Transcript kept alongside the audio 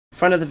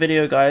front of the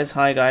video, guys.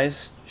 Hi,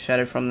 guys.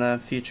 Shadow from the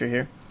future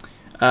here.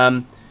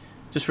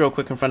 Just real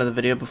quick in front of the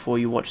video before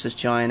you watch this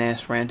giant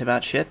ass rant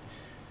about shit.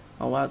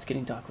 Oh wow, it's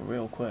getting dark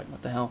real quick.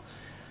 What the hell?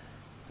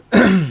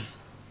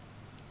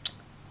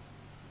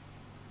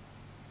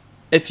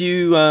 If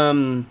you,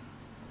 in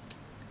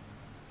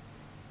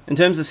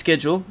terms of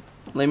schedule,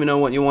 let me know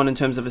what you want in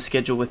terms of a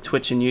schedule with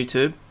Twitch and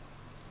YouTube.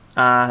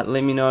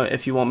 Let me know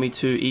if you want me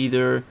to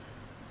either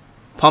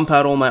pump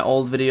out all my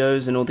old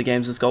videos and all the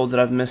games with golds that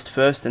I've missed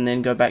first, and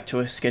then go back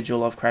to a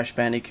schedule of Crash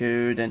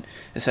Bandicoot and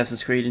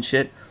Assassin's Creed and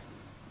shit,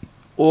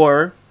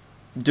 or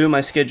do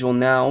my schedule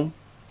now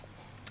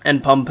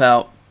and pump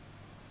out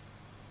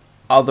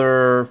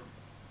those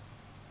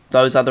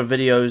other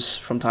videos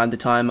from time to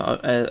time,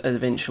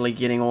 eventually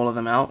getting all of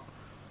them out.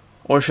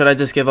 Or should I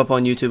just give up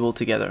on YouTube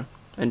altogether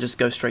and just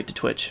go straight to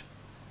Twitch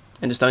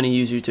and just only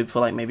use YouTube for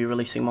like maybe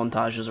releasing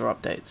montages or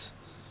updates?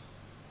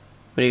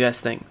 What do you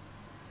guys think?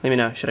 Let me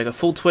know. Should I go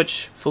full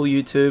Twitch, full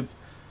YouTube,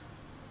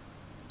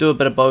 do a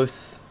bit of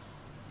both?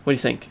 What do you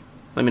think?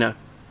 Let me know.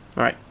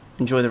 Alright,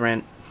 enjoy the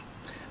rant.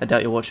 I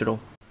doubt you'll watch it all.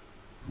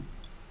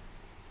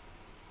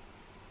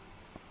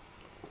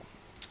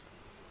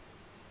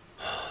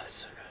 That's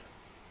so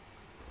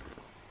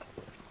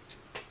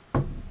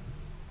good.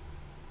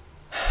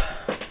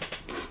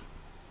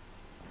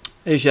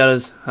 Hey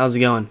Shadows, how's it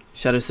going?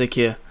 Shadowsick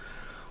here.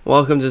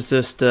 Welcome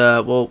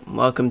to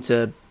welcome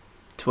to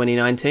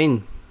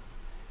 2019.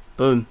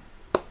 Boom,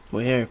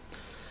 we're here.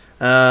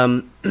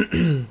 There's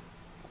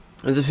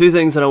a few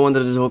things that I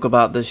wanted to talk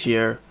about this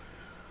year,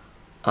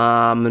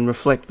 and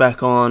reflect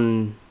back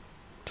on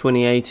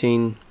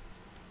 2018.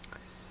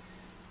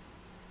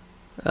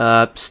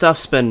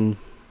 Stuff's been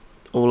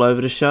all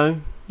over the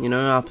show, you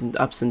know,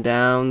 ups and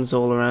downs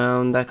all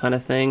around, that kind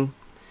of thing.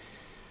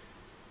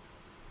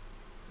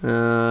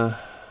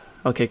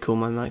 Okay, cool,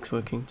 my mic's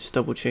working. Just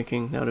double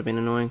checking, that would have been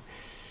annoying.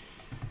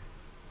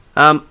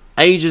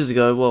 Ages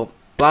ago, well,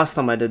 last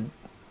time I did,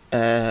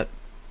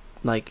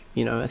 like,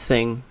 you know, a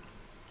thing.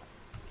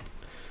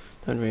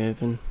 Don't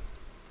reopen.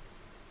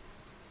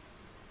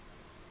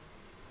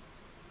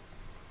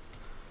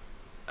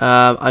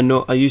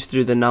 I used to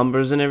do the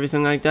numbers and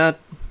everything like that.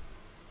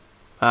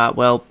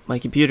 Well, my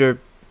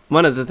computer,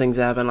 one of the things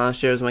that happened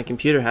last year is my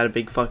computer had a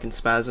big fucking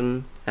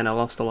spasm, and I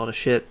lost a lot of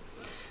shit.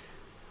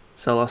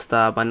 So I lost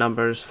my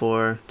numbers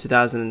for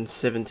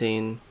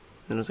 2017,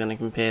 and I was going to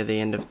compare the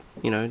end of,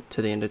 you know,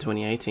 to the end of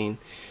 2018.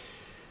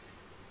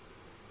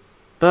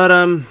 But,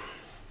 a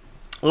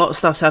lot of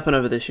stuff's happened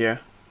over this year.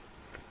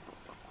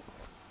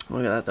 Look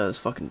at that, that is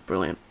fucking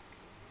brilliant.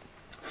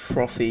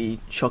 Frothy,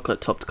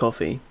 chocolate-topped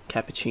coffee,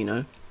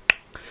 cappuccino.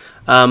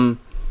 So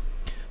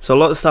a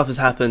lot of stuff has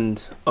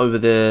happened over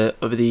the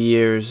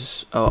year,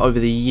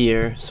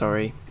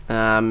 sorry.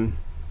 A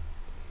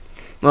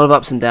lot of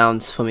ups and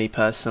downs for me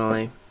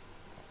personally.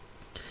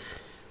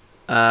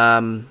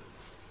 A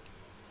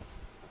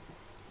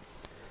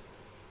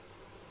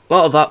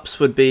lot of ups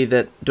would be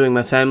that doing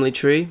my family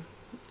tree.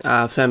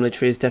 Family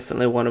tree is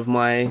definitely one of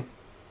my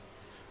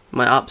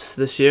ups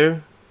this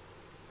year,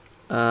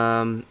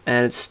 and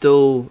it's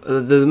still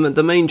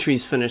the main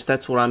tree's finished.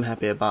 That's what I'm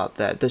happy about.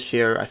 That this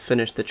year I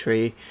finished the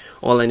tree.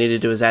 All I need to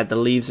do is add the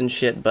leaves and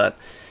shit, but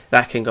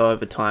that can go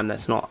over time.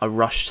 That's not a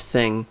rushed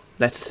thing.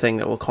 That's the thing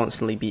that will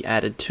constantly be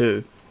added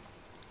to.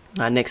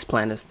 Next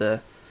plan is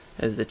the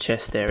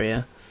chest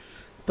area,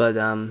 but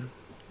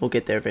we'll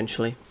get there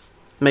eventually.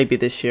 Maybe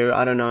this year,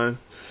 I don't know.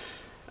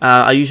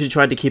 I usually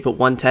try to keep it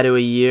one tattoo a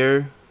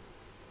year.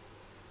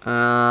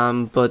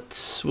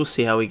 But we'll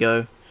see how we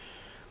go.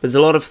 There's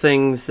a lot of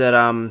things that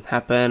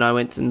happen. I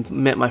went and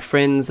met my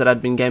friends that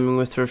I'd been gaming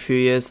with for a few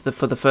years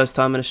for the first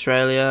time in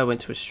Australia. I went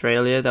to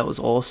Australia. That was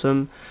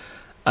awesome.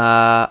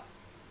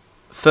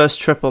 First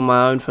trip on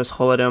my own, first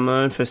holiday on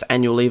my own, first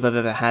annual leave I've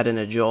ever had in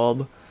a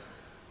job.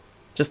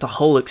 Just the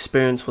whole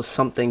experience was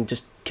something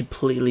just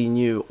completely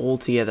new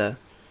altogether.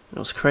 And it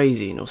was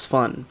crazy and it was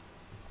fun.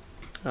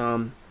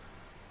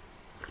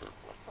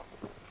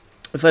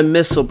 If I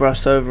miss or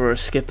brush over or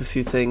skip a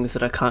few things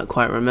that I can't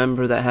quite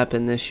remember that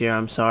happened this year,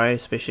 I'm sorry,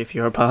 especially if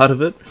you're a part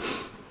of it.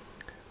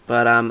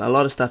 But a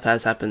lot of stuff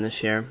has happened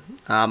this year.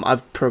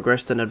 I've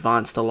progressed and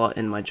advanced a lot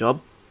in my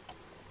job.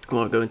 I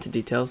won't go into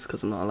details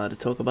because I'm not allowed to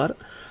talk about it.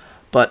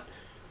 But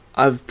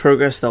I've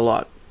progressed a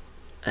lot.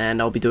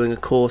 And I'll be doing a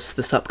course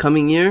this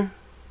upcoming year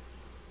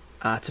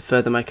to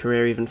further my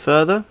career even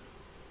further,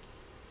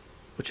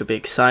 which will be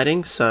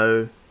exciting.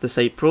 So this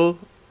April,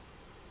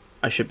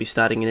 I should be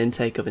starting an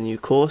intake of a new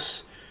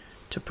course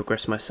to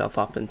progress myself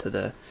up in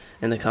the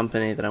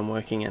company that I'm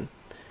working in,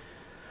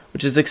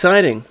 which is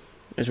exciting.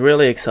 It's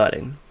really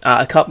exciting.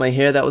 I cut my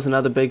hair. That was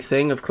another big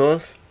thing, of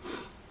course.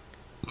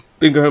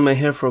 Been growing my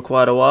hair for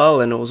quite a while,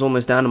 and it was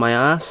almost down to my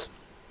ass,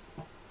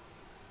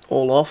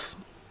 all off.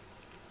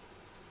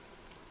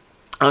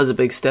 That was a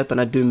big step, and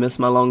I do miss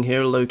my long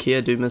hair. Low key,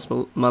 I do miss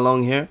my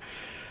long hair.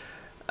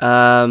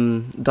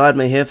 Dyed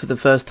my hair for the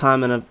first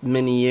time in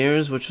many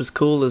years, which was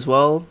cool as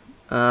well.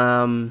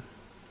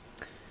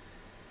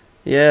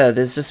 Yeah,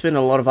 there's just been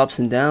a lot of ups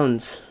and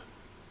downs.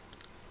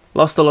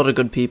 Lost a lot of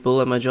good people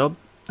at my job.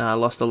 I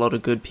lost a lot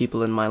of good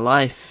people in my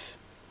life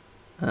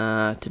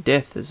to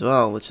death as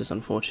well, which is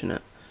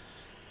unfortunate.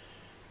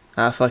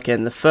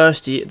 Fucking the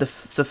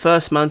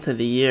first month of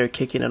the year,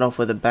 kicking it off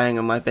with a bang,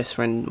 and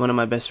one of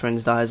my best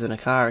friends dies in a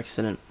car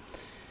accident.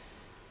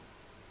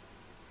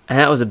 And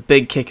that was a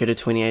big kicker to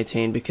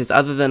 2018, because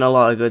other than a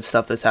lot of good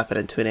stuff that's happened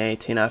in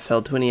 2018, I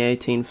felt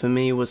 2018 for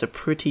me was a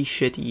pretty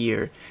shit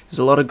year. There's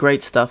a lot of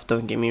great stuff,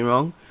 don't get me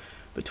wrong,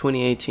 but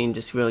 2018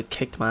 just really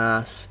kicked my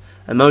ass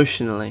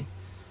emotionally.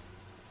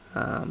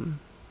 Been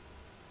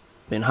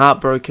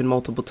heartbroken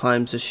multiple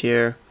times this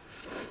year.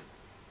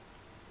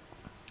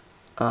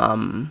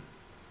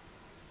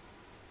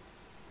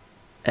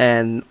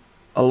 And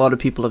a lot of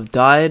people have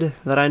died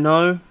that I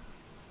know,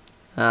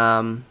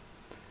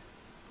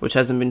 which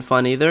hasn't been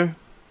fun either.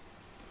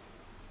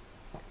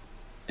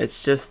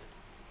 It's just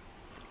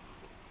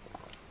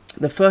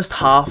the first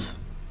half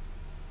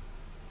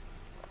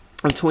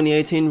of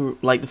 2018,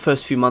 like the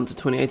first few months of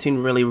 2018,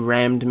 really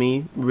rammed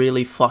me,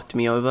 really fucked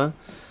me over,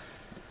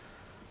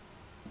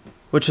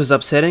 which was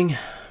upsetting.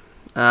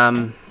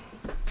 You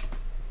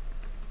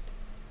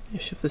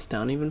shift this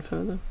down even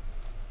further.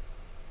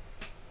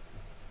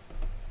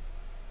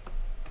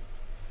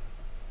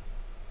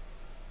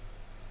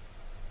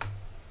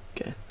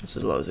 Okay, this is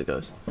as low as it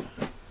goes. I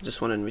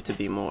just wanted me to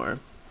be more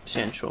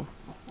central.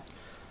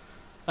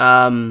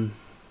 Yeah,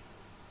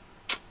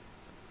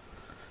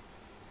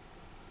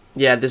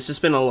 there's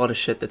just been a lot of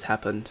shit that's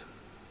happened.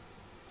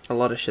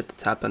 But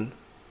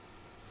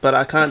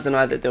I can't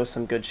deny that there was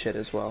some good shit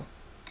as well.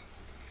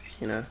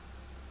 You know?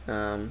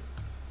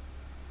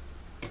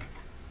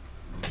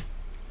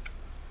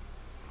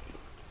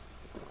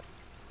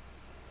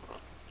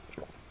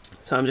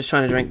 So I'm just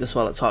trying to drink this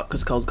while it's hot,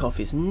 because cold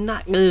coffee's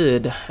not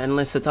good,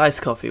 unless it's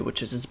iced coffee,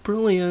 which is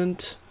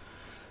brilliant.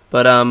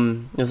 But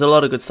there's a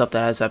lot of good stuff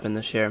that has happened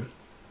this year.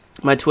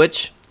 My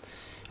Twitch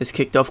has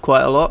kicked off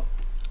quite a lot.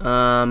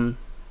 I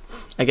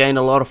gained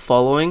a lot of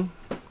following,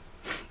 a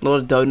lot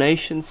of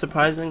donations,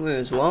 surprisingly,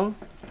 as well.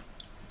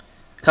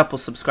 A couple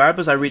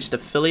subscribers. I reached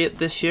affiliate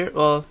this year,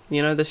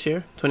 this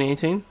year,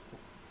 2018.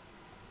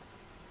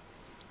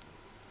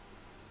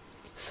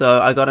 So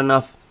I got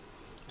enough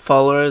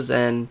followers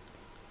and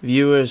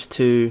viewers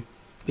to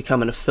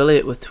become an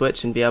affiliate with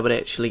Twitch and be able to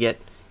actually get,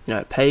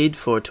 paid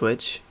for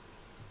Twitch.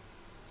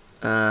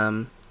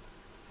 And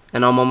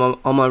I'm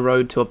on my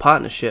road to a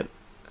partnership.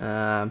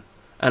 And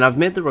I've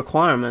met the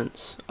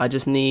requirements. I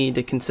just need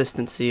the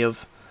consistency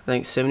of, I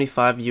think,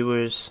 75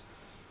 viewers,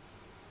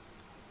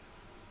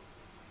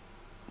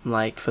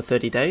 like, for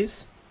 30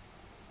 days.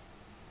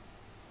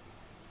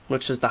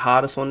 Which is the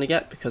hardest one to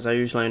get, because I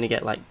usually only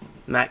get, like,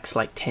 max,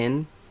 like,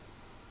 10.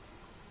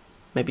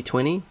 Maybe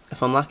 20,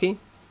 if I'm lucky.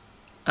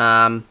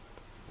 The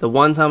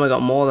one time I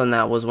got more than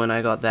that was when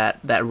I got that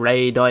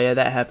raid. Oh yeah,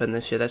 that happened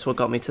this year. That's what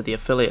got me to the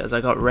affiliate, as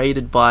I got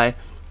raided by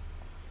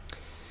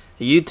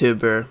a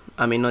YouTuber.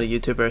 I mean, not a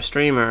YouTuber, a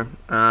streamer.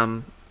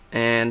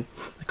 And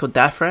called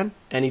Dafran,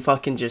 and he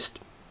fucking just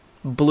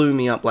blew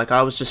me up. Like,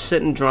 I was just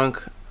sitting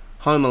drunk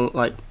at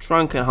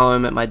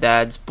home at my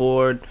dad's,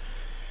 bored,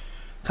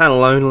 kind of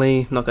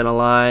lonely, not gonna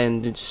lie,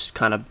 and just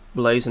kind of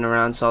blazing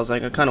around. So I was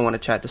like, I kind of want to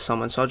chat to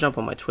someone, so I'll jump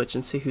on my Twitch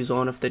and see who's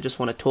on, if they just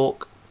want to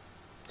talk.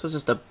 So it's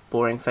just a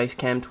boring face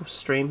cam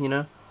stream,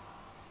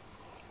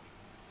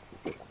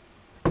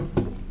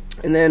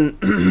 And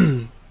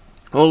then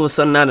all of a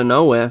sudden, out of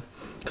nowhere,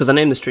 because I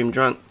named the stream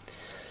Drunk,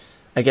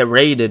 I get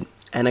raided,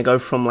 and I go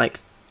from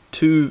like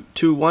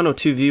one or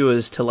two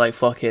viewers to like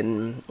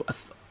fucking,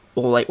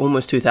 or like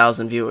almost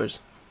 2,000 viewers,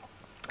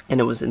 and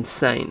it was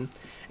insane.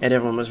 And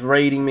everyone was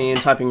raiding me and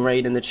typing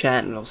raid in the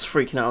chat, and I was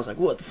freaking out. I was like,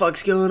 what the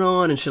fuck's going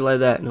on, and shit like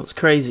that, and it was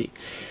crazy.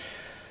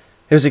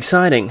 It was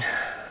exciting.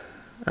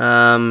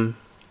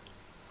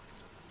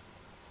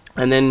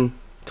 And then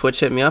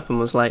Twitch hit me up and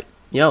was like,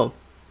 yo,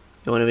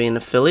 you want to be an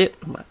affiliate?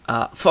 I'm like,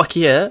 fuck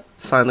yeah.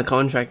 Sign the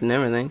contract and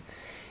everything.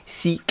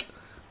 Seek.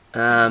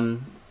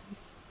 So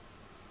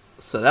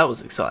that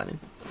was exciting.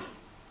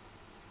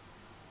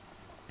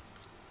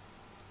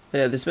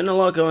 Yeah, there's been a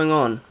lot going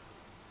on.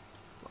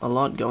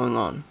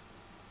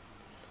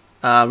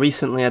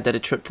 Recently I did a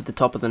trip to the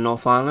top of the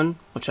North Island,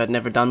 which I'd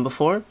never done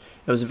before.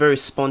 It was a very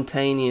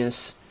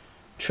spontaneous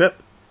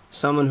trip.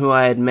 Someone who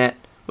I had met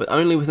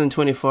only within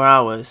 24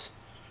 hours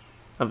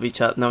of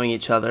knowing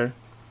each other.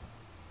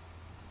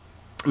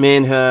 Me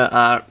and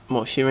her,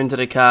 she rented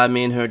a car.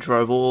 Me and her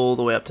drove all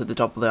the way up to the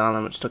top of the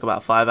island, which took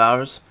about 5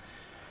 hours.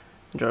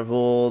 And drove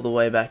all the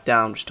way back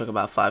down, which took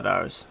about 5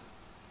 hours.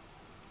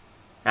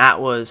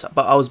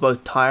 But I was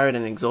both tired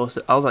and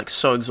exhausted. I was like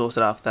so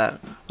exhausted after that.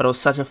 But it was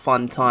such a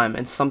fun time,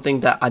 and something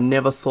that I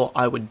never thought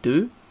I would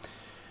do.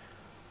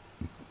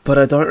 But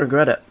I don't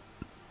regret it.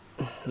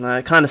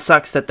 It kind of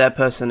sucks that that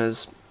person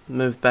has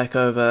moved back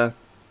over,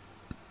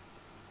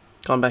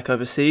 gone back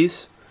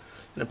overseas,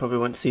 and I probably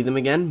won't see them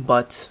again,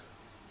 but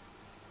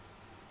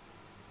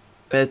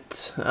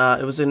it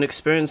was an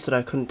experience that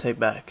I couldn't take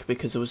back,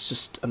 because it was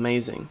just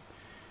amazing.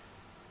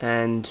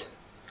 And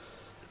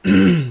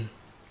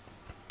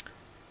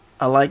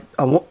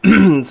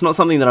it's not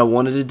something that I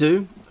wanted to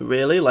do,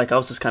 really. Like, I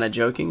was just kind of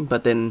joking,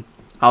 but then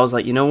I was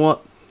like, you know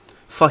what?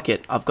 Fuck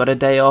it. I've got a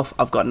day off.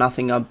 I've got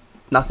nothing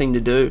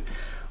to do.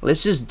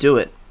 Let's just do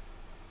it,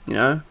 you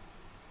know?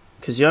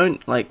 Because you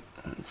don't, like,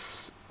 I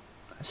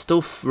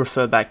still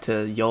refer back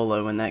to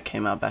YOLO when that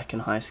came out back in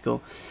high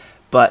school.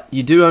 But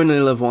you do only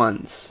live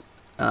once.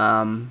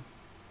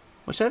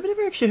 Which I've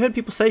never actually heard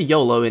people say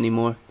YOLO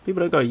anymore.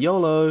 People don't go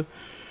YOLO.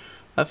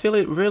 I feel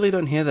it really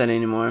don't hear that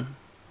anymore,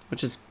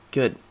 which is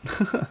good.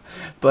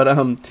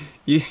 But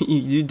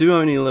you do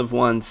only live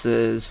once,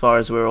 as far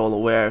as we're all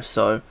aware,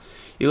 so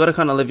you got to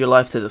kind of live your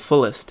life to the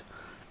fullest,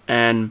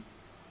 and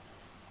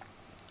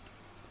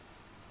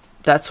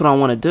that's what I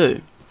want to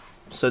do.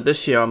 So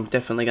this year I'm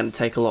definitely going to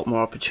take a lot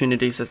more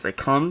opportunities as they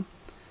come.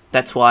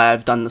 That's why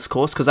I've done this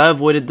course, because I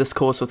avoided this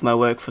course with my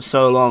work for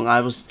so long.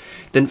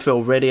 Didn't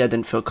feel ready, I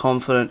didn't feel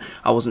confident,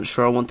 I wasn't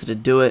sure I wanted to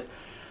do it.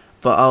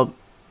 But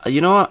you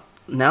know what,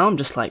 now I'm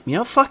just like,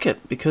 fuck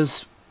it,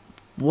 because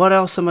what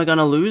else am I going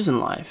to lose in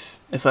life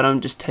if I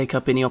don't just take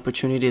up any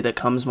opportunity that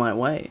comes my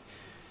way?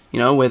 You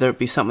know, whether it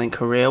be something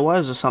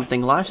career-wise or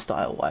something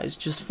lifestyle-wise,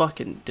 just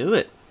fucking do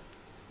it.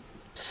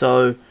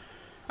 So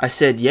I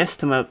said yes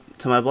to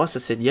my boss. I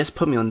said, yes,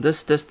 put me on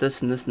this, and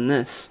this, and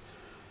this.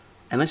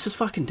 And let's just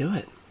fucking do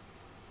it.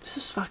 Let's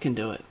just fucking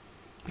do it.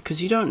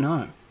 Because you don't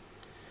know.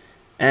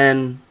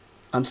 And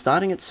I'm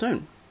starting it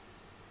soon.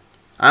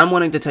 I'm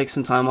wanting to take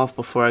some time off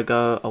before I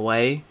go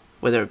away,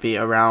 whether it be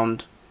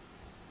around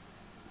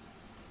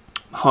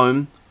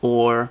home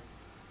or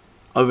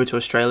over to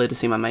Australia to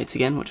see my mates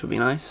again, which would be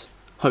nice.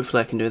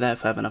 Hopefully I can do that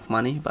if I have enough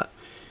money, but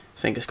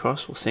fingers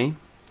crossed, we'll see.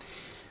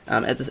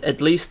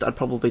 At least I'd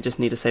probably just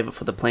need to save it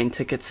for the plane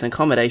tickets and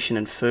accommodation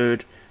and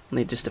food. I'll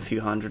need just a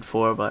few hundred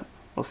for, but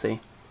we'll see.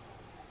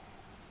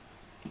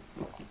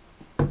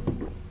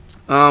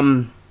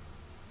 I've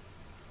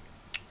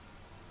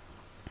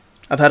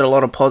had a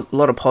lot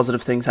of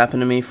positive things happen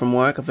to me from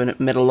work. I've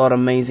met a lot of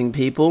amazing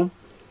people.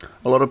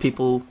 A lot of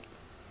people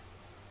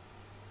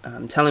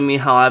telling me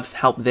how I've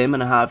helped them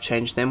and how I've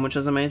changed them, which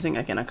is amazing.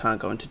 Again, I can't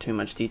go into too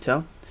much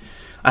detail.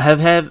 I have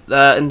had,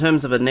 in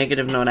terms of a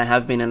negative note, I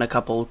have been in a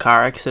couple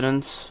car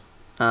accidents.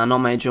 Not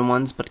major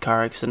ones, but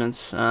car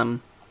accidents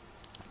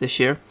this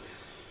year,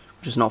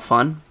 which is not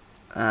fun.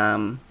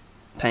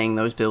 Paying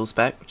those bills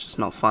back, which is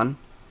not fun.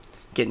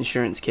 Get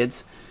insurance,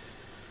 kids.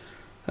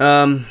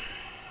 Yeah,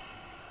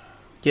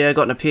 I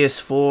got a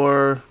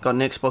PS4, got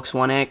an Xbox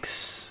One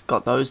X,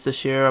 got those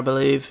this year, I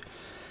believe.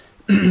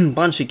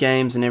 Bunch of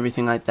games and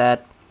everything like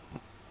that.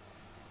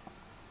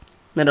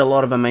 Met a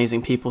lot of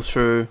amazing people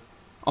through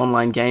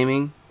online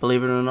gaming,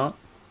 believe it or not.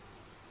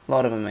 A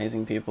lot of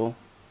amazing people.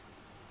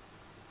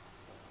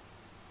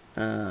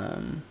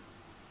 Yeah.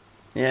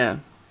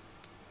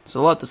 There's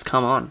a lot that's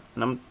come on,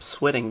 and I'm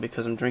sweating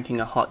because I'm drinking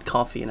a hot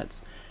coffee and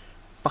it's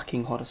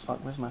fucking hot as fuck.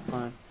 Where's my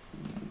phone?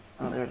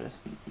 Oh, there it is.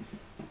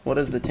 What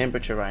is the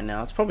temperature right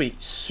now? It's probably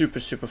super,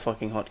 super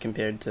fucking hot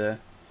compared to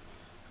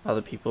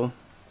other people.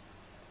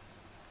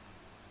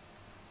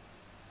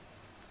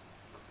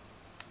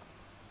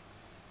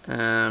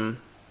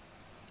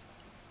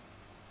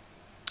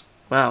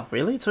 Wow,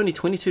 really? It's only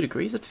 22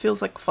 degrees? It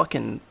feels like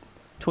fucking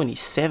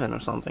 27 or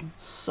something.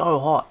 It's so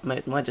hot.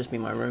 It might just be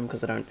my room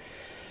because I don't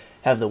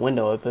have the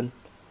window open.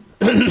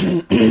 But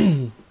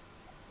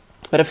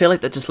I feel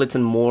like that just lets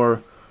in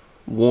more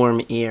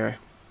warm air.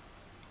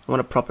 I want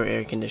a proper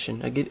air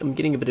condition. I'm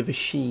getting a bit of a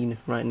sheen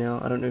right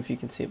now. I don't know if you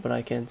can see it, but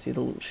I can see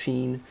the little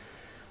sheen.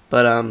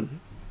 But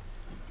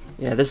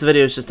yeah, this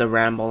video is just a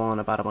ramble on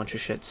about a bunch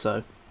of shit,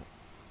 so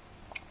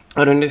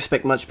I don't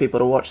expect much people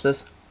to watch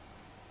this.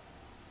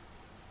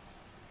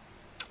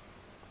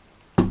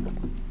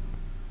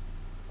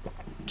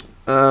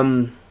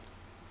 In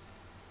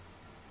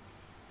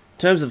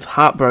terms of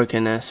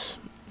heartbrokenness,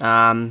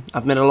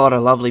 I've met a lot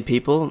of lovely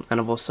people, and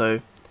I've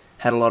also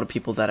had a lot of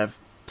people that have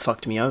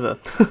fucked me over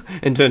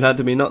and turned out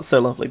to be not so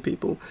lovely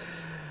people.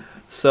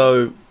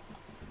 So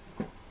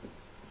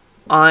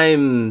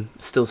I'm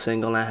still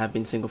single, and I have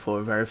been single for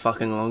a very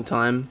fucking long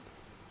time.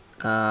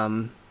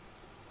 But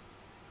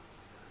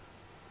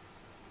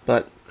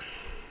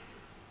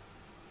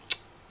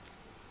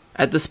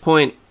at this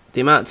point,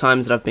 the amount of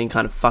times that I've been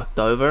kind of fucked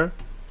over,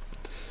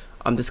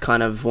 I'm just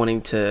kind of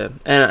wanting to,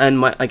 and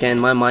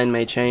my mind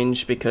may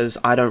change because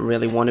I don't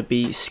really want to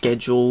be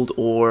scheduled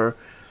or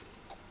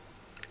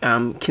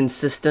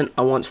consistent.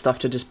 I want stuff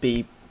to just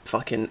be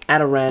fucking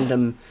at a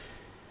random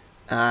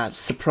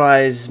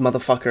surprise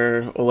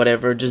motherfucker or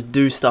whatever. Just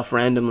do stuff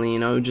randomly, you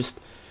know, just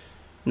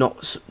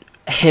not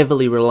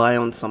heavily rely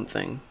on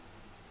something,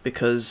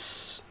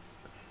 because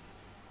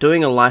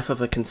doing a life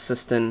of a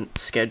consistent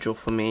schedule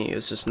for me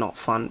is just not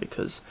fun,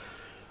 because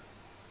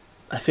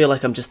I feel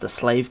like I'm just a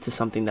slave to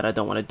something that I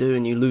don't want to do,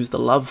 and you lose the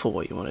love for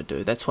what you want to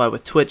do. That's why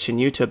with Twitch and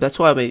YouTube, that's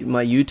why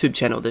my YouTube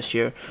channel this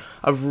year,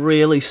 I've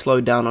really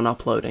slowed down on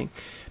uploading,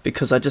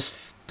 because I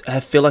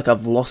feel like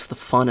I've lost the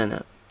fun in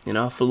it. You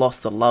know, I've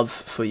lost the love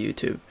for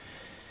YouTube.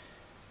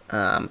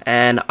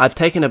 And I've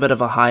taken a bit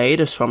of a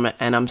hiatus from it,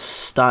 and I'm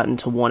starting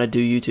to want to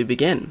do YouTube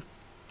again.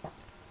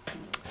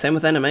 Same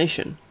with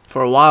animation.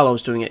 For a while I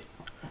was doing it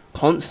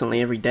constantly,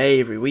 every day,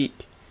 every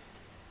week,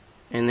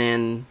 and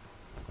then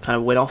kind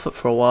of went off it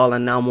for a while,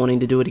 and now I'm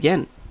wanting to do it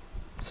again.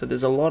 So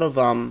there's a lot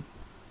of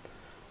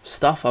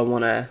stuff I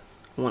wanna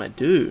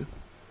do.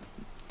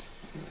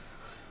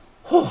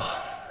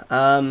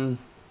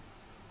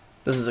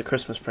 This is a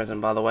Christmas present,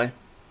 by the way.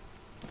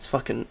 It's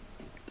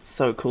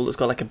so cool. It's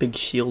got like a big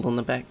shield on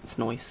the back. It's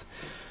nice.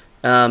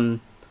 But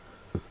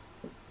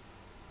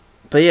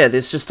yeah,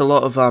 there's just a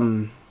lot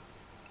of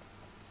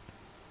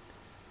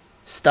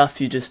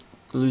stuff you just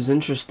lose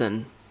interest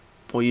in,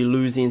 or you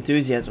lose the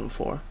enthusiasm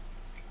for.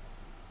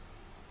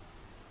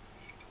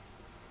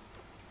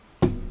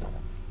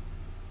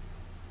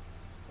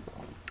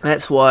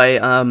 That's why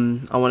I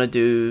want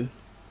to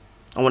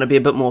be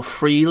a bit more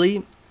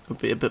free,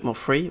 a bit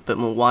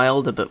more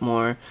wild, a bit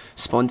more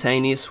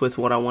spontaneous with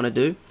what I want to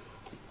do.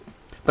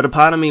 But a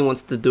part of me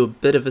wants to do a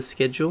bit of a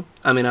schedule.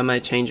 I mean, I may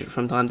change it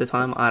from time to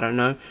time, I don't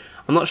know.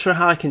 I'm not sure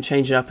how I can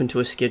change it up into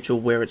a schedule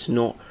where it's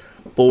not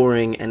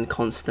boring and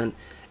constant.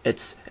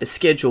 It's a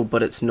schedule,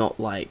 but it's not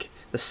like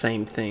the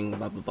same thing,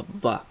 blah, blah,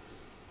 blah,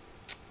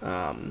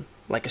 blah.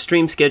 Like a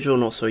stream schedule,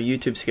 and also a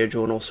YouTube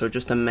schedule, and also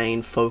just a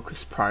main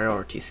focus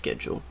priority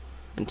schedule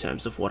in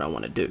terms of what I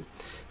want to do.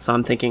 So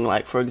I'm thinking,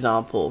 like, for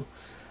example,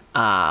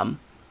 one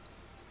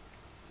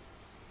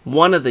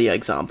of the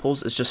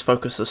examples is just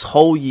focus this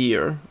whole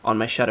year on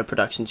my Shadow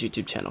Productions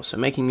YouTube channel, so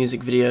making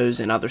music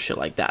videos and other shit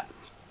like that.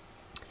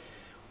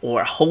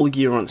 Or a whole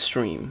year on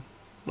stream,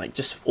 like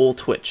just all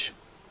Twitch,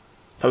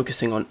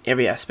 focusing on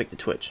every aspect of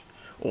Twitch.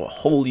 Or a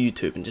whole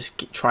YouTube and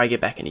just try to get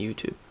back into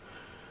YouTube.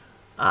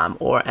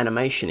 Or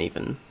animation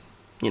even,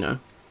 you know.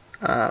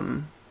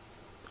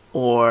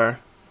 Or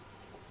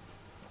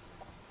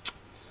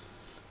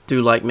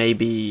do like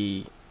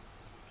maybe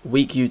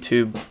week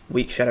YouTube,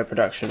 week Shadow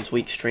Productions,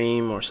 week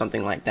stream, or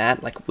something like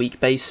that, like week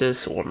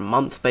basis or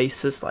month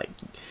basis. Like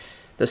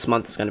this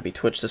month is going to be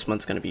Twitch, this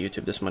month's going to be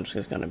YouTube, this month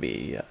is going to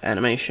be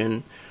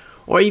animation,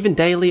 or even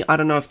daily. I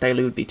don't know if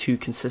daily would be too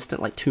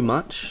consistent, like too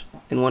much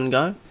in one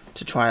go,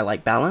 to try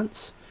like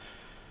balance,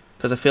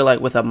 because I feel like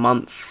with a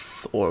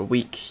month or a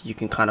week you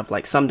can kind of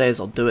like, some days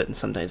I'll do it and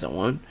some days I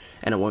won't,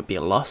 and it won't be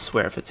a loss.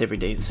 Where if it's every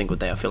day, single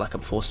day, I feel like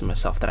I'm forcing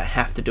myself that I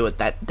have to do it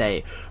that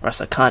day, or else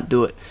I can't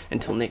do it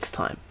until next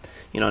time.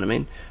 You know what I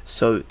mean?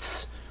 So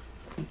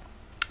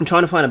I'm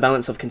trying to find a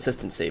balance of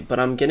consistency, but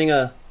I'm getting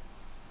a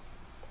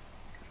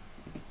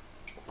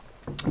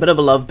bit of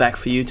a love back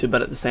for YouTube,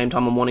 but at the same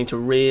time I'm wanting to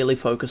really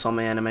focus on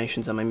my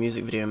animations and my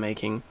music video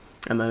making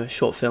and my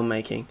short film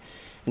making,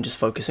 and just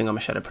focusing on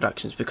my Shadow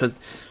Productions, because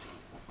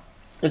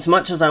as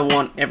much as I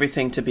want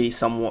everything to be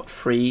somewhat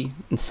free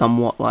and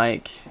somewhat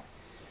like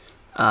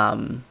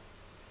not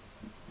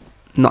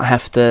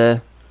have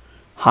to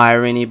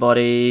hire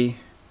anybody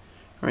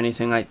or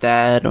anything like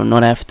that, or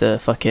not have to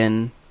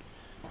fucking,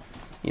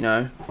 you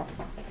know,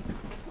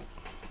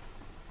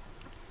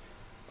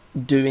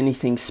 do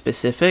anything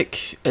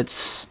specific,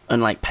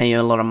 and like pay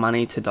a lot of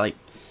money to like,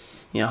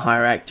 you know,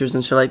 hire actors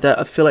and shit like that,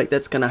 I feel like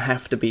that's gonna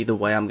have to be the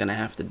way I'm gonna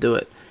have to do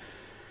it.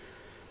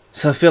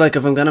 So I feel like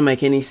if I'm gonna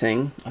make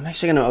anything, I'm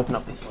actually gonna open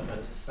up these windows.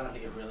 It's starting to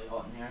get really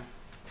hot in here.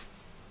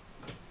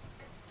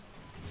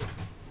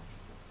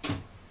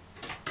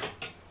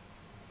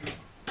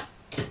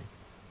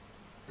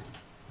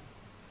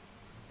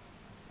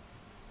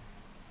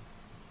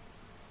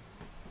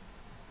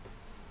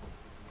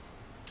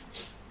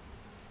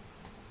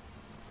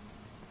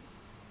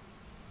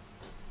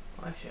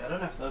 Actually, I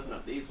don't have to open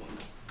up these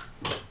ones.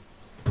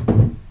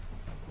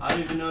 I don't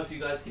even know if you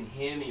guys can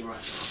hear me right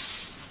now.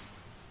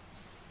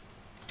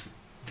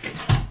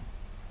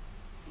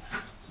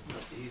 Let's open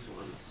up these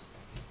ones.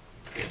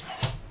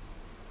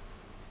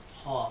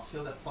 Oh, I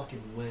feel that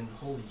fucking wind.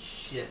 Holy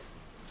shit.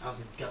 That was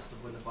a gust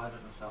of wind if I've ever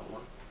felt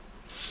one.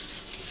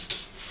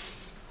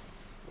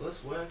 Will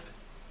this work?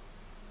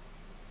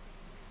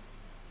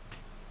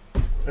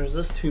 Or is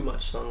this too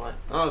much sunlight?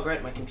 Oh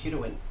great, my computer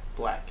went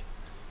black.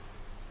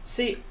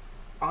 See,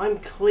 I'm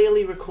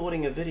clearly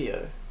recording a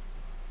video.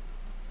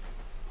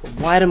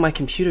 Why did my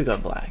computer go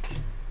black?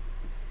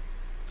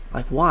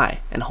 Like, why?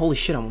 And holy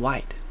shit, I'm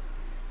white.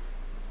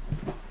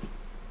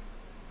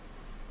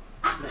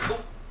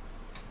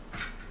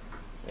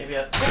 Maybe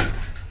I...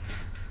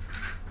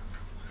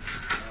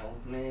 Oh,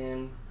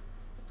 man.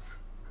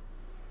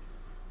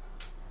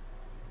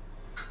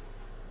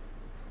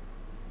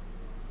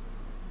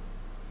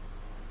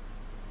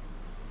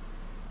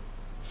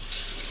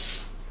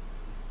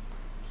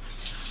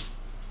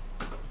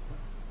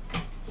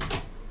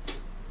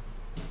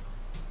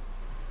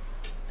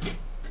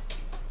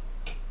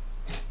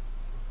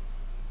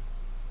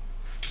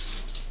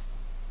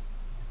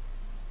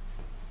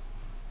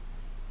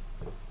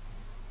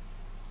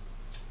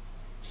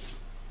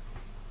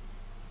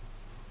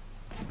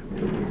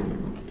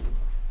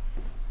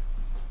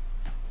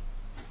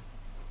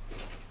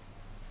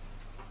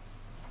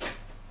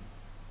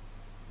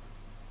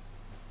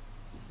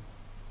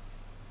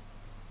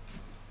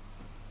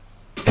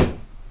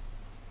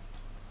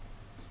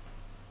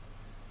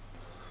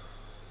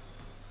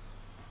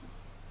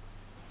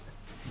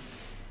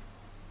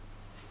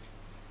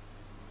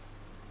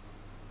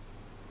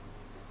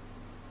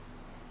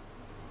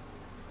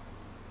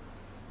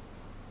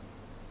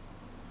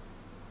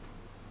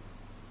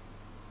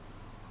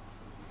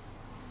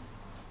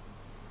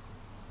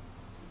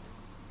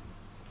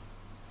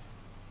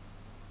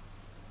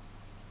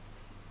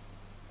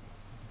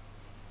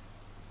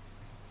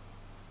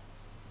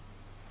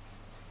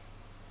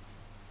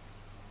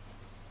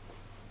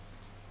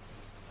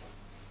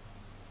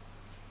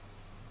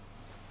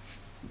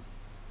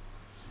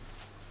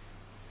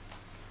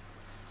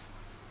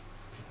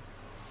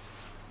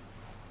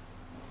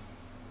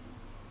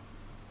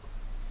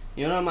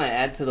 You know what I might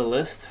add to the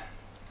list?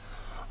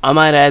 I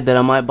might add that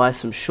I might buy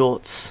some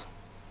shorts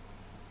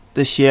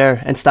this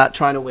year and start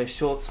trying to wear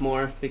shorts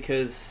more,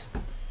 because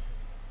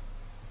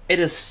it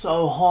is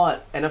so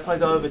hot, and if I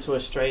go over to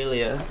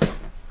Australia,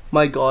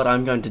 my god,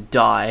 I'm going to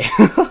die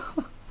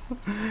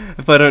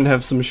if I don't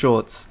have some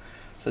shorts.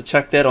 So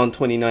check that on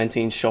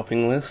 2019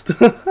 shopping list.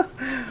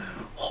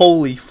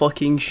 Holy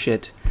fucking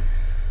shit.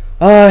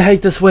 Oh, I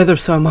hate this weather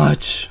so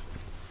much.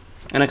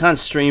 And I can't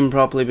stream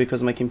properly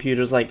because my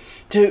computer's like,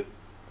 too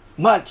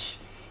much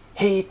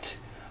heat.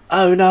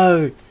 Oh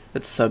no.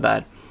 It's so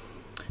bad.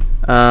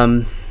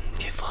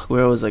 Fuck,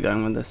 where was I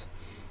going with this?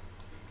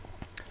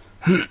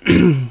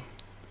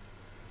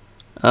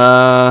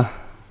 What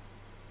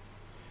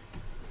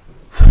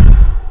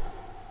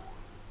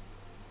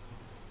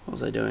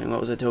was I doing? What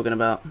was I talking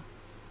about?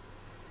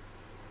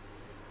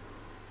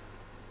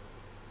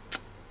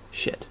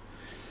 Shit.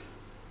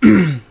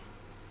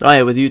 Oh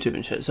yeah, with YouTube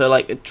and shit. So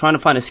like trying to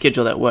find a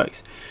schedule that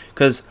works,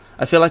 because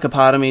I feel like a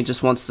part of me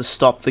just wants to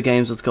stop the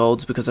games with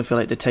golds, because I feel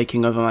like they're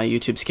taking over my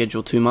YouTube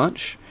schedule too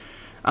much.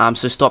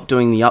 So stop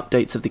doing the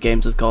updates of the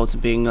games with golds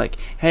and being like,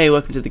 hey,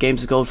 welcome to the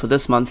games with gold for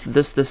this month,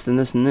 this, and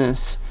this, and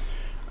this.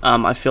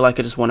 I feel like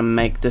I just want to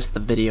make this the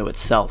video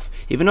itself,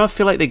 even though I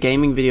feel like the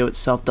gaming video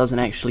itself doesn't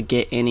actually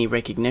get any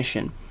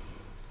recognition.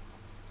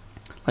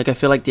 Like, I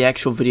feel like the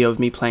actual video of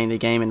me playing the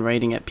game and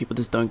rating it, people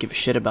just don't give a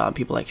shit about.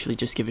 People actually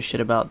just give a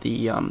shit about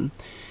the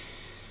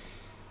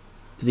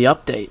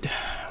update.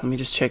 Let me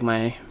just check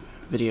my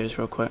videos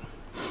real quick.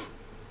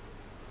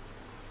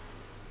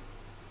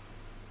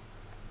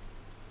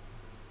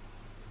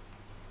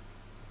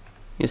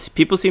 Yes,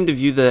 people seem to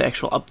view the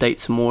actual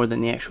updates more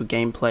than the actual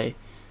gameplay.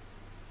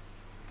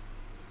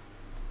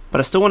 But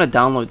I still want to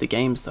download the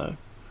games though.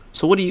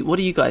 So what do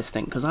you guys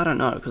think? Because I don't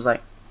know. Because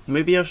like,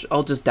 maybe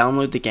I'll just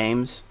download the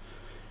games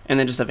and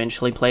then just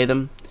eventually play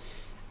them.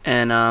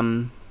 And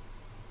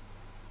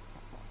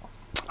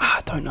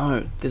I don't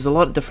know. There's a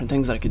lot of different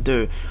things I could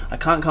do. I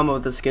can't come up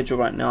with a schedule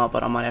right now,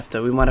 but we might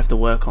have to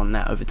work on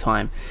that over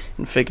time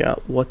and figure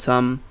out what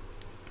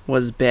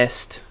was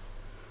best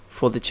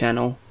for the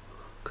channel.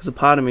 Because a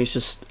part of me is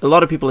just, a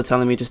lot of people are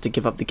telling me just to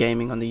give up the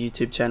gaming on the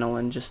YouTube channel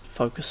and just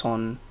focus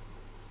on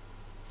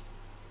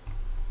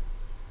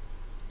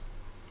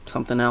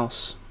something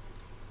else.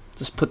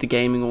 Just put the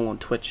gaming all on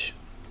Twitch.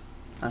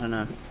 I don't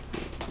know.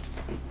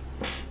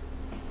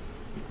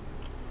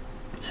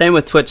 Same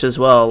with Twitch as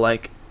well,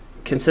 like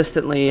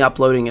consistently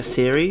uploading a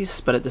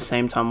series, but at the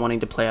same time wanting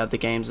to play other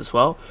games as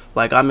well.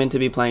 Like, I'm meant to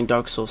be playing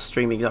Dark Souls,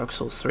 streaming Dark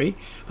Souls 3,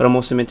 but I'm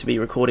also meant to be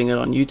recording it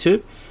on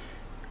YouTube.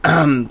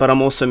 But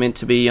I'm also meant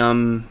to be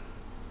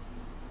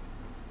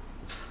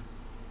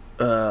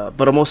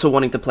but I'm also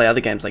wanting to play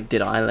other games like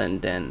Dead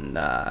Island and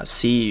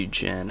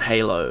Siege and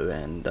Halo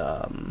and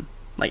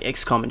like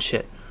XCOM and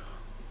shit,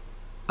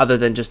 other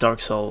than just Dark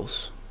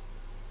Souls.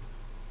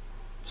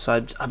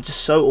 So I'm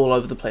just so all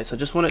over the place. I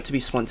just want it to be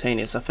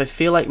spontaneous. If I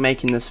feel like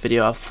making this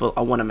video,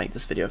 I want to make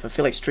this video. If I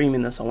feel like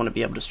streaming this, I want to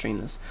be able to stream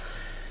this.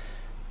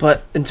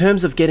 But in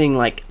terms of getting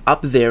like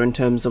up there in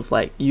terms of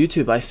like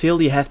YouTube, I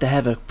feel you have to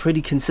have a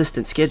pretty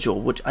consistent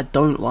schedule, which I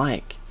don't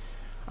like.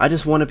 I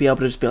just want to be able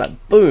to just be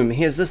like, boom,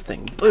 here's this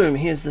thing, boom,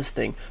 here's this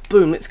thing,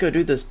 boom, let's go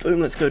do this,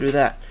 boom, let's go do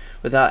that,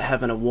 without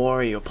having a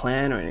worry or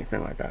plan or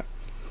anything like that.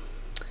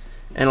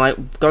 And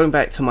like going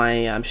back to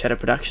my Shadow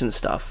Production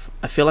stuff,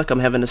 I feel like I'm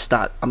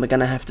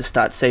gonna have to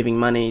start saving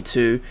money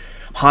to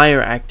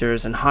hire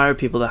actors and hire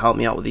people to help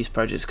me out with these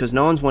projects, because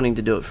no one's wanting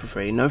to do it for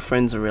free. No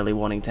friends are really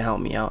wanting to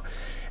help me out,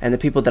 and the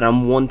people that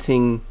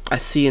I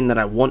see in that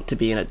I want to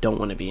be in it don't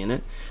want to be in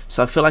it.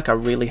 So I feel like I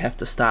really have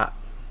to start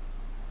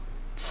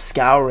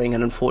scouring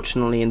and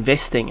unfortunately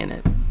investing in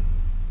it,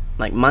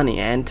 like money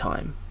and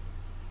time,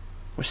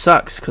 which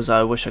sucks because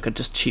I wish I could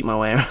just cheat my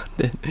way around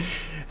it.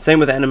 Same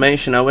with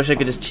animation. I wish I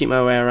could just cheat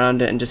my way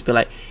around it and just be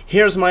like,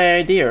 here's my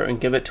idea, and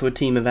give it to a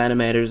team of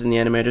animators, and the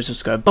animators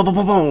just go boom, boom,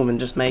 boom, boom, and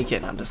just make it.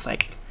 And I'm just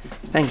like,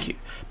 thank you.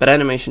 But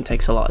animation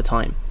takes a lot of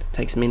time. It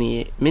takes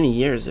many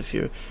years if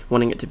you're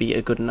wanting it to be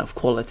a good enough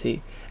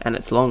quality and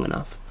it's long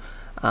enough.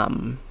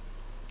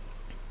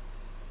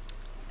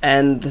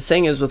 And the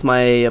thing is with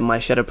my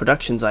Shadow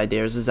Productions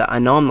ideas is that I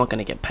know I'm not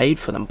going to get paid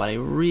for them, but I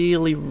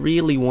really,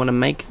 really want to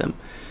make them.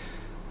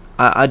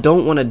 I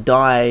don't want to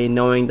die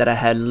knowing that I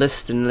had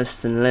lists and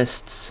lists and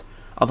lists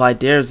of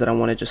ideas that I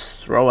want to just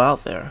throw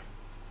out there,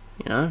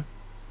 you know?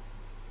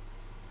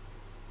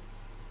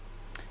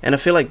 And I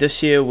feel like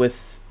this year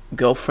with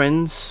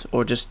girlfriends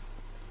or just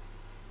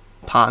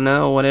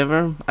partner or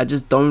whatever, I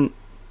just don't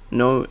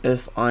know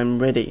if I'm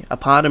ready. A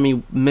part of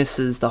me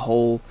misses the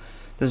whole,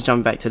 this is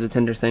jumping back to the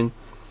Tinder thing,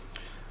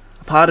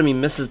 a part of me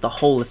misses the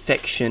whole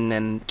affection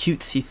and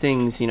cutesy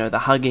things, you know, the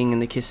hugging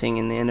and the kissing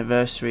and the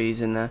anniversaries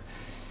and the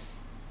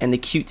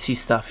cutesy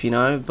stuff, you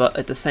know. But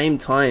at the same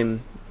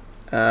time,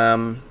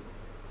 I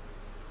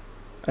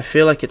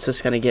feel like it's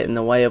just going to get in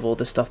the way of all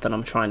the stuff that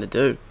I'm trying to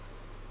do.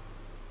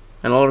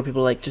 And a lot of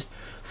people are like, just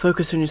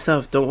focus on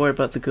yourself, don't worry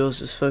about the girls,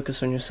 just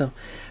focus on yourself.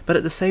 But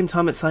at the same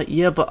time, it's like,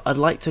 yeah, but I'd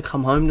like to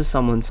come home to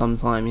someone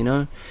sometime, you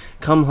know?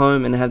 Come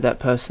home and have that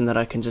person that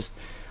I can just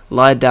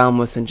lie down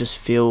with and just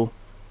feel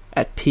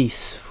at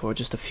peace for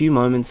just a few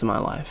moments in my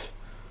life.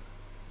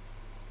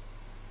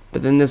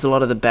 But then there's a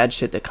lot of the bad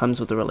shit that comes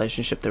with the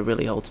relationship that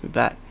really holds me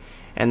back.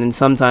 And then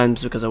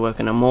sometimes, because I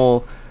work in a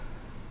mall,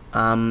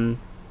 you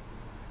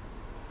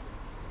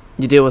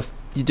deal with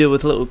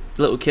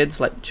little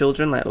kids, like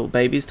children, like little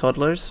babies,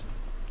 toddlers,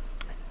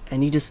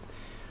 and you just,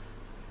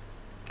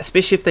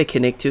 especially if they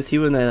connect with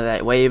you and they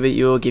like wave at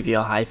you or give you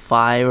a high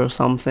five or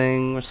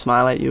something or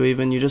smile at you,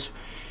 even, you just,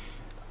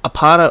 a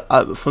part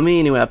of, for me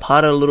anyway,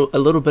 a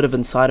little bit of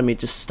inside of me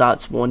just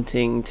starts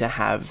wanting to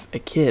have a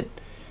kid.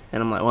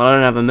 And I'm like, well, I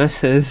don't have a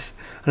missus,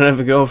 I don't have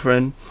a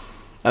girlfriend,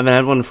 I haven't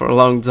had one for a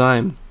long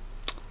time,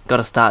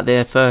 gotta start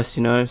there first,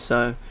 you know.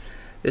 So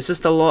there's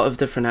just a lot of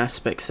different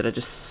aspects that are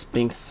just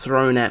being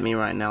thrown at me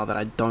right now that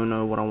I don't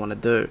know what I want to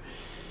do,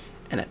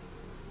 and it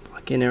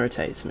fucking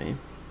irritates me.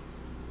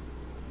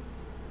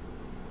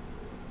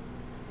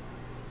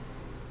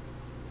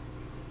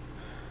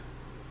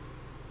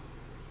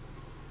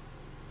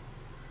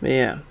 But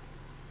yeah,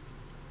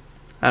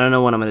 I don't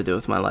know what I'm going to do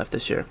with my life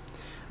this year.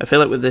 I feel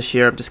like with this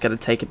year, I'm just going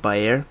to take it by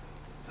ear.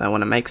 If I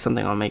want to make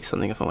something, I'll make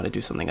something. If I want to do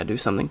something, I do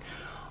something.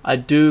 I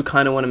do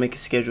kind of want to make a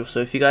schedule. So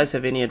if you guys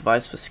have any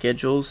advice for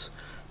schedules,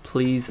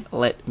 please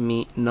let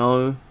me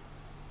know.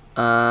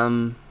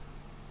 I'd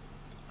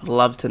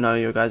love to know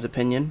your guys'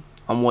 opinion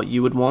on what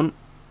you would want.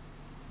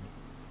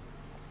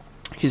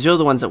 Because you're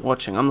the ones that are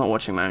watching. I'm not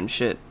watching my own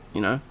shit,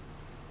 you know?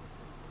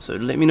 So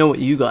let me know what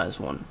you guys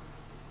want.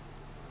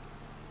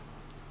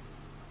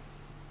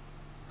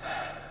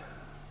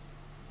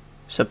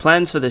 So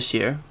plans for this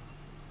year: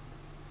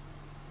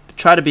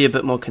 try to be a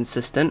bit more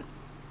consistent,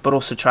 but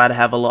also try to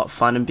have a lot of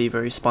fun and be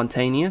very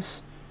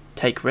spontaneous.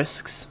 Take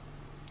risks.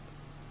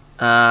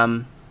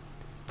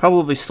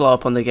 Probably slow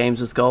up on the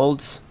games with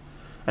golds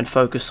and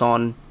focus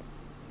on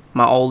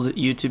my old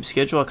YouTube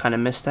schedule. I kind of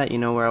missed that, you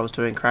know, where I was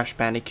doing Crash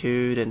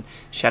Bandicoot and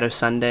Shadow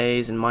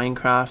Sundays and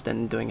Minecraft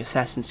and doing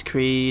Assassin's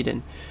Creed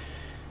and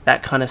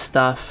that kind of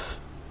stuff.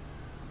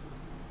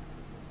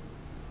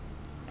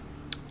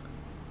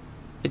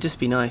 It'd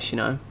just be nice, you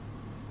know.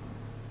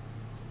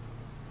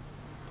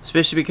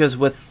 Especially because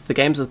with the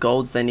games with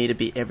golds, they need to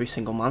be every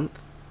single month.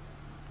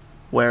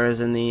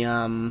 Whereas in the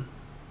other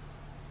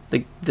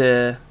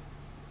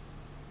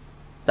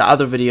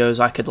videos,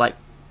 I could like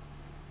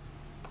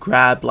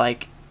grab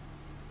like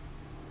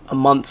a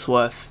month's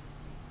worth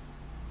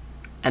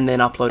and then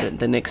upload it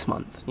the next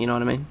month. You know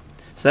what I mean?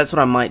 So that's what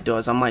I might do.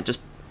 Is I might just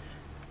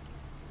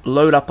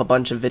load up a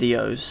bunch of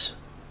videos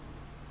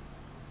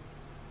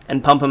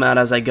and pump them out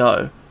as I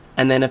go.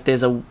 And then if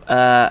there's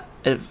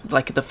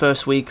like the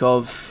first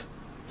or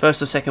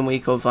second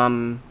week of a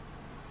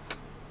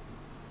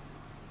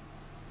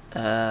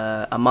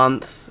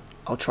month,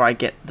 I'll try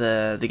get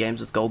the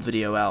games with gold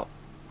video out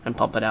and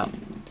pump it out.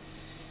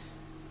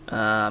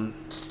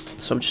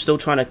 So I'm still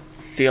trying to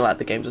feel out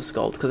the games with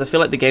gold, because I feel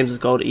like the games with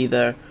gold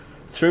either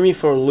threw me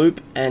for a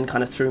loop and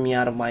kind of threw me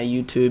out of my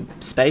YouTube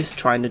space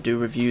trying to do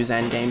reviews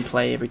and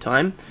gameplay every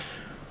time,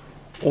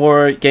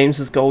 or games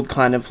with gold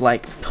kind of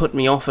like put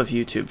me off of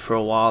YouTube for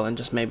a while and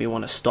just made me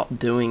want to stop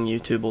doing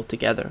YouTube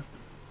altogether.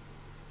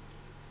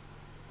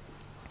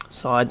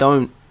 So I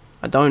don't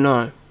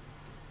know.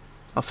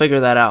 I'll figure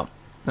that out.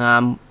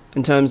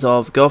 In terms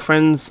of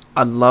girlfriends,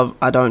 I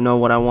don't know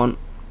what I want.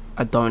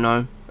 I don't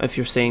know if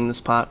you're seeing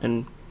this part,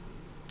 and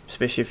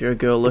especially if you're a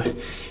girl, or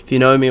if you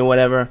know me or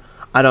whatever,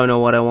 I don't know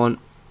what I want.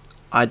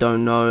 I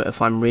don't know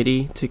if I'm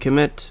ready to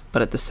commit,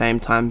 but at the same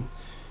time,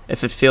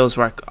 if it feels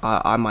like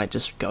I might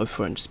just go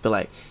for it and just be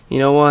like, you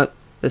know what,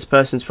 this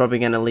person's probably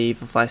gonna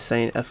leave if I just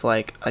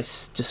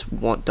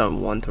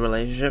don't want the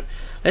relationship.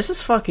 Let's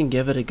just fucking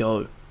give it a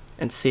go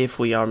and see if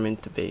we are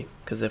meant to be.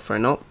 Because if we're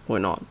not, we're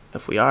not.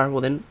 If we are,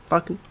 well then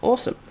fucking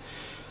awesome.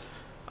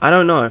 I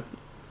don't know,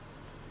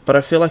 but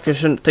I feel like I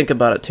shouldn't think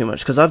about it too much,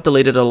 because I've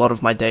deleted a lot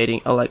of my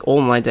dating, like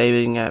all my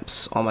dating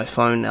apps on my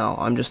phone now.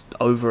 I'm just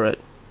over it.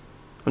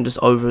 I'm just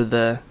over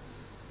the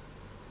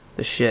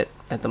shit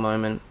at the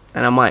moment.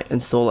 And I might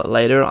install it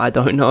later, I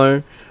don't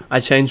know. I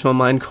change my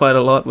mind quite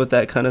a lot with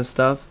that kind of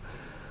stuff.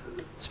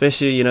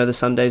 Especially, you know, the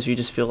some days you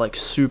just feel like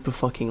super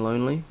fucking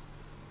lonely.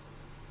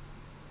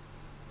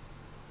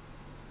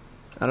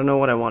 I don't know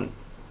what I want.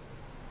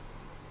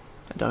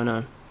 I don't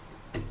know.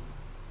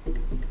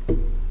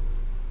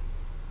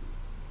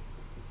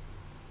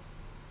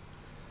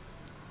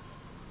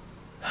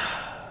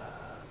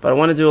 But I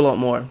want to do a lot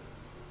more.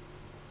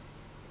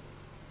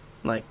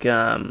 Like,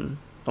 I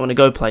want to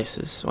go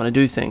places. I want to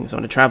do things. I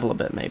want to travel a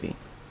bit, maybe.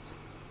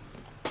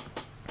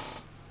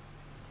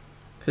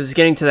 Because it's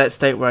getting to that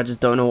state where I just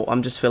don't know. I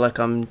just feel like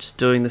I'm just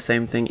doing the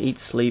same thing. Eat,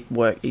 sleep,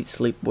 work. Eat,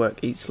 sleep, work.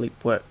 Eat,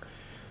 sleep, work.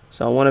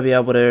 So I want to be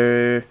able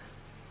to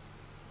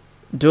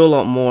do a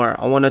lot more.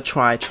 I want to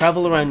try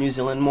travel around New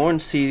Zealand more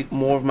and see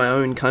more of my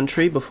own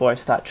country before I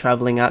start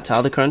traveling out to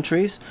other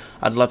countries.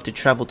 I'd love to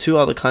travel to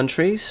other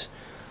countries.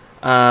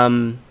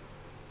 I'd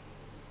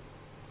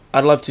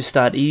love to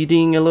start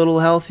eating a little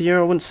healthier.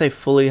 I wouldn't say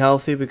fully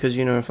healthy, because,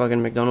 you know,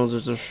 fucking McDonald's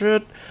is a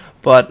shit.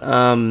 But,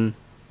 I'd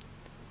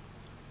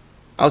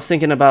I was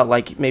thinking about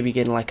like maybe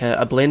getting like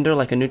a blender,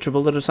 like a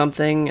NutriBullet or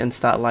something, and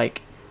start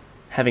like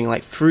having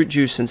like fruit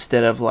juice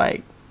instead of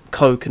like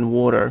Coke and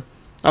water.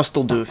 I'll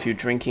still do a few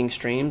drinking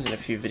streams and a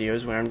few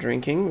videos where I'm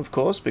drinking, of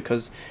course,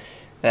 because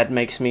that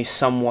makes me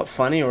somewhat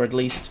funny, or at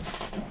least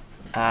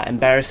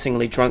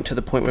embarrassingly drunk to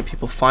the point where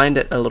people find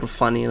it a little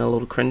funny and a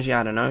little cringy.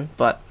 I don't know,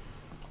 but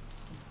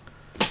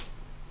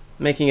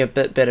making a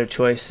bit better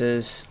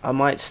choices. I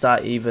might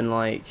start even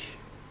like,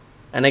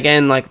 and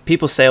again, like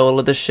people say all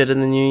of this shit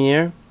in the new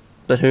year,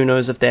 but who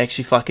knows if they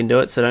actually fucking do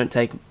it, so don't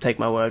take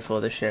my word for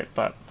this shit.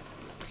 But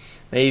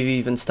maybe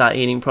even start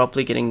eating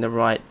properly, getting the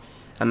right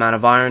amount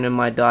of iron in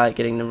my diet,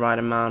 getting the right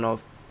amount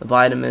of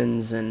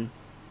vitamins and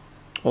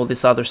all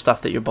this other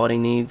stuff that your body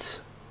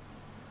needs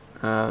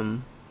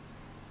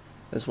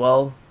as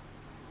well.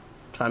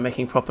 Try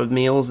making proper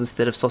meals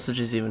instead of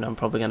sausages, even though I'm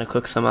probably going to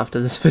cook some after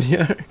this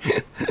video.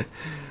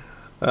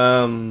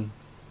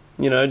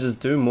 You know, just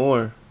do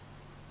more.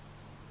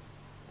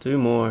 Do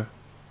more.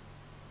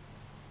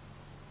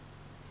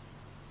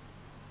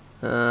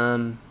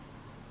 And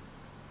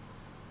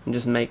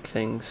just make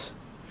things.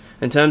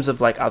 In terms of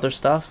like other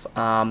stuff,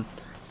 I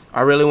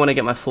really want to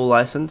get my full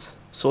license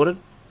sorted.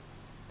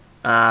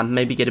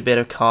 Maybe get a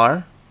better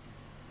car.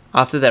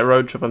 After that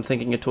road trip, I'm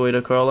thinking a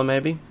Toyota Corolla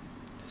maybe.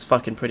 It's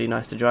fucking pretty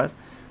nice to drive.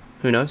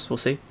 Who knows? We'll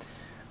see.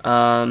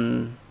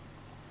 I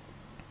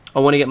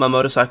want to get my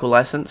motorcycle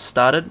license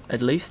started,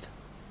 at least.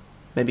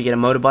 Maybe get a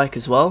motorbike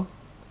as well.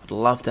 I'd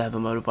love to have a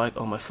motorbike.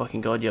 Oh my fucking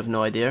god, you have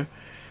no idea.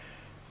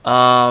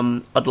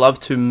 I'd love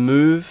to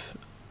move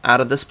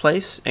out of this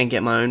place and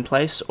get my own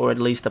place, or at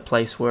least a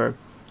place where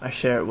I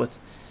share it with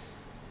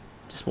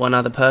just one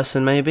other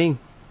person, maybe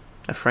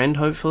a friend,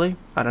 hopefully.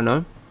 I don't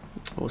know,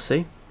 we'll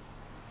see.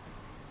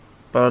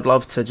 But I'd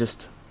love to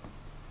just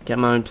get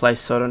my own place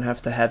so I don't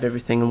have to have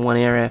everything in one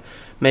area.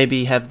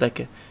 Maybe have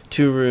like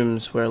 2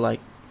 rooms where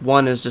like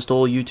one is just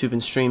all YouTube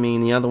and streaming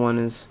and the other one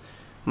is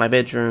my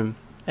bedroom,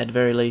 at the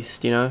very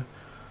least, you know,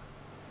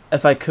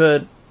 if I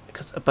could.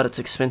 But it's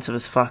expensive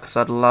as fuck,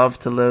 so I'd love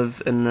to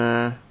live in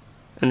the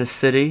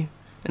city,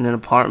 in an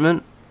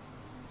apartment,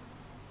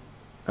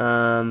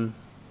 with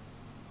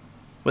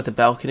a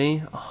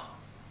balcony. Oh,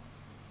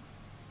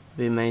 it'd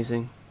be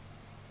amazing.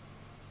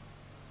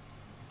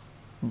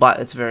 But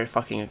it's very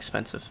fucking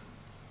expensive,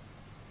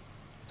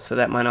 so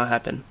that might not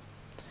happen.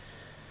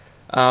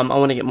 I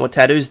want to get more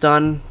tattoos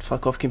done.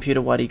 Fuck off,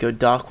 computer. Why do you go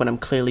dark when I'm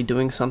clearly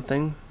doing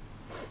something?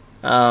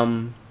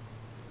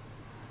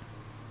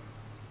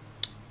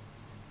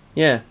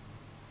 Yeah.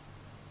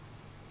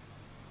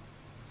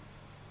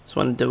 Just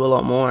want to do a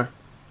lot more.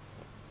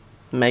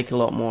 Make a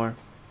lot more.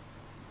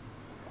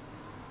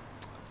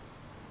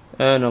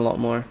 Earn a lot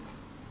more.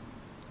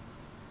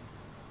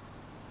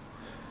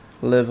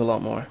 Live a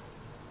lot more.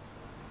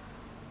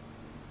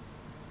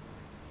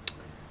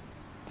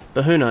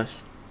 But who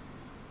knows?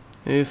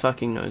 Who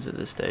fucking knows at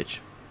this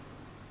stage?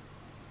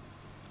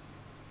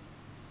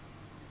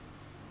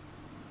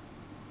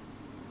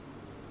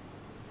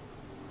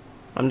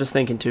 I'm just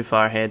thinking too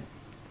far ahead.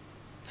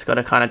 Just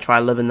gotta kind of try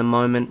live in the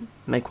moment,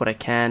 make what I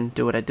can,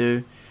 do what I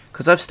do.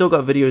 Because I've still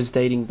got videos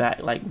dating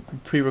back, like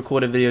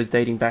pre-recorded videos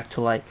dating back to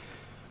like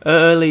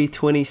early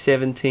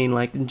 2017,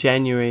 like in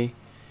January,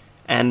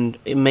 and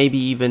maybe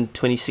even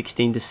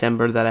 2016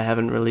 December that I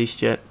haven't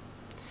released yet.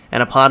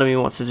 And a part of me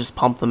wants to just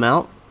pump them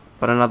out,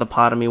 but another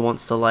part of me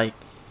wants to like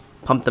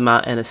pump them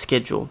out in a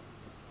schedule.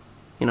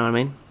 You know what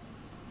I mean?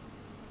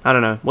 I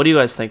don't know. What do you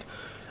guys think?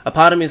 A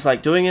part of me is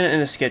like doing it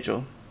in a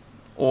schedule,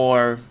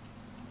 or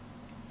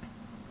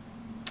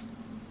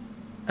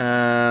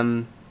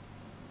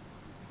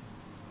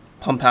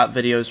pump out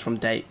videos from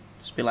date.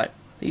 Just be like,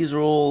 these are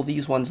all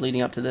these ones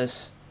leading up to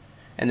this,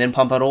 and then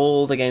pump out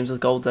all the games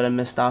with gold that I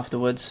missed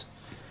afterwards,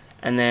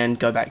 and then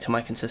go back to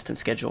my consistent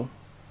schedule.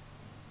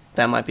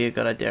 That might be a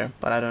good idea,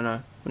 but I don't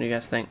know. What do you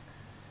guys think?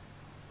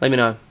 Let me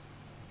know.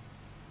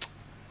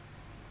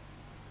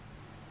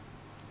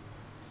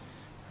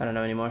 I don't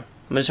know anymore.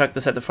 I'm gonna chuck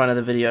this at the front of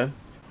the video.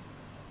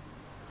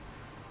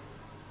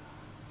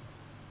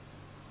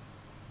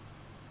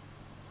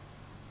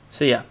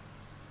 So yeah.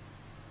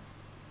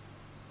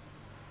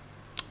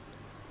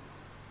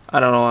 I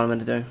don't know what I'm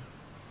gonna do.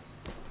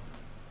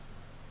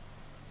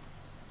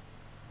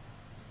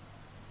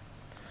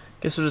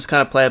 Guess we'll just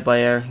kind of play it by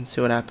ear and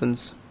see what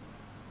happens.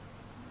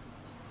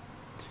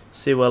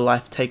 See where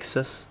life takes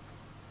us.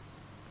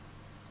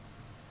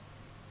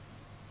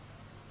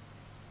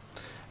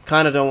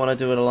 Kind of don't want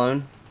to do it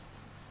alone,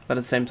 but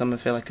at the same time I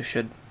feel like I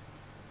should.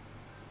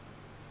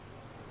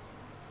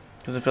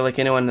 Because I feel like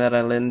anyone that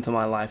I let into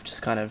my life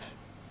just kind of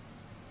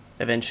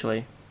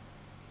eventually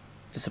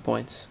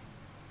disappoints.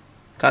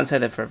 Can't say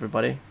that for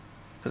everybody,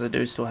 because I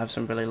do still have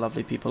some really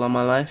lovely people in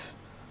my life,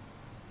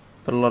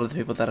 but a lot of the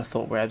people that I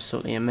thought were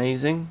absolutely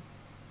amazing,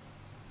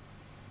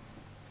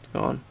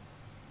 gone.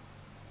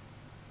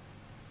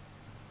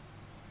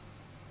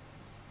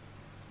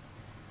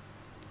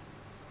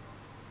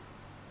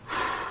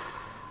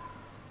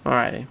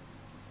 Alrighty.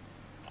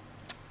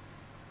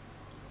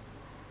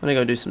 I'm gonna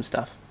go do some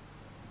stuff.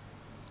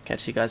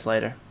 Catch you guys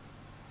later.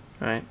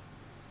 Alright.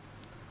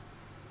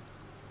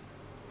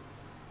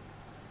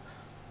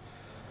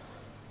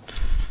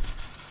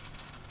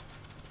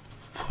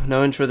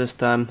 No intro this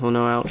time, or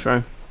no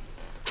outro.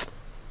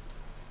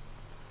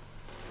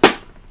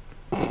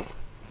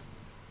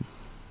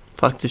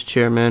 Fuck this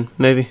chair, man.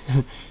 Maybe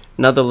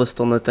another list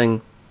on the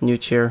thing. New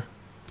chair.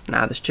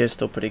 Nah, this chair's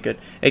still pretty good.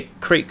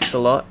 It creaks a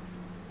lot.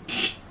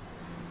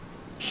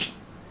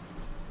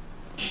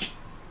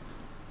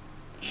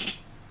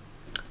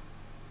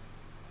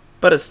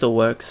 But it still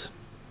works.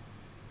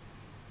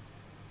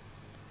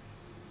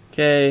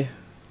 Okay.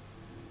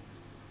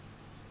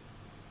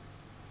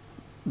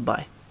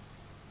 Bye.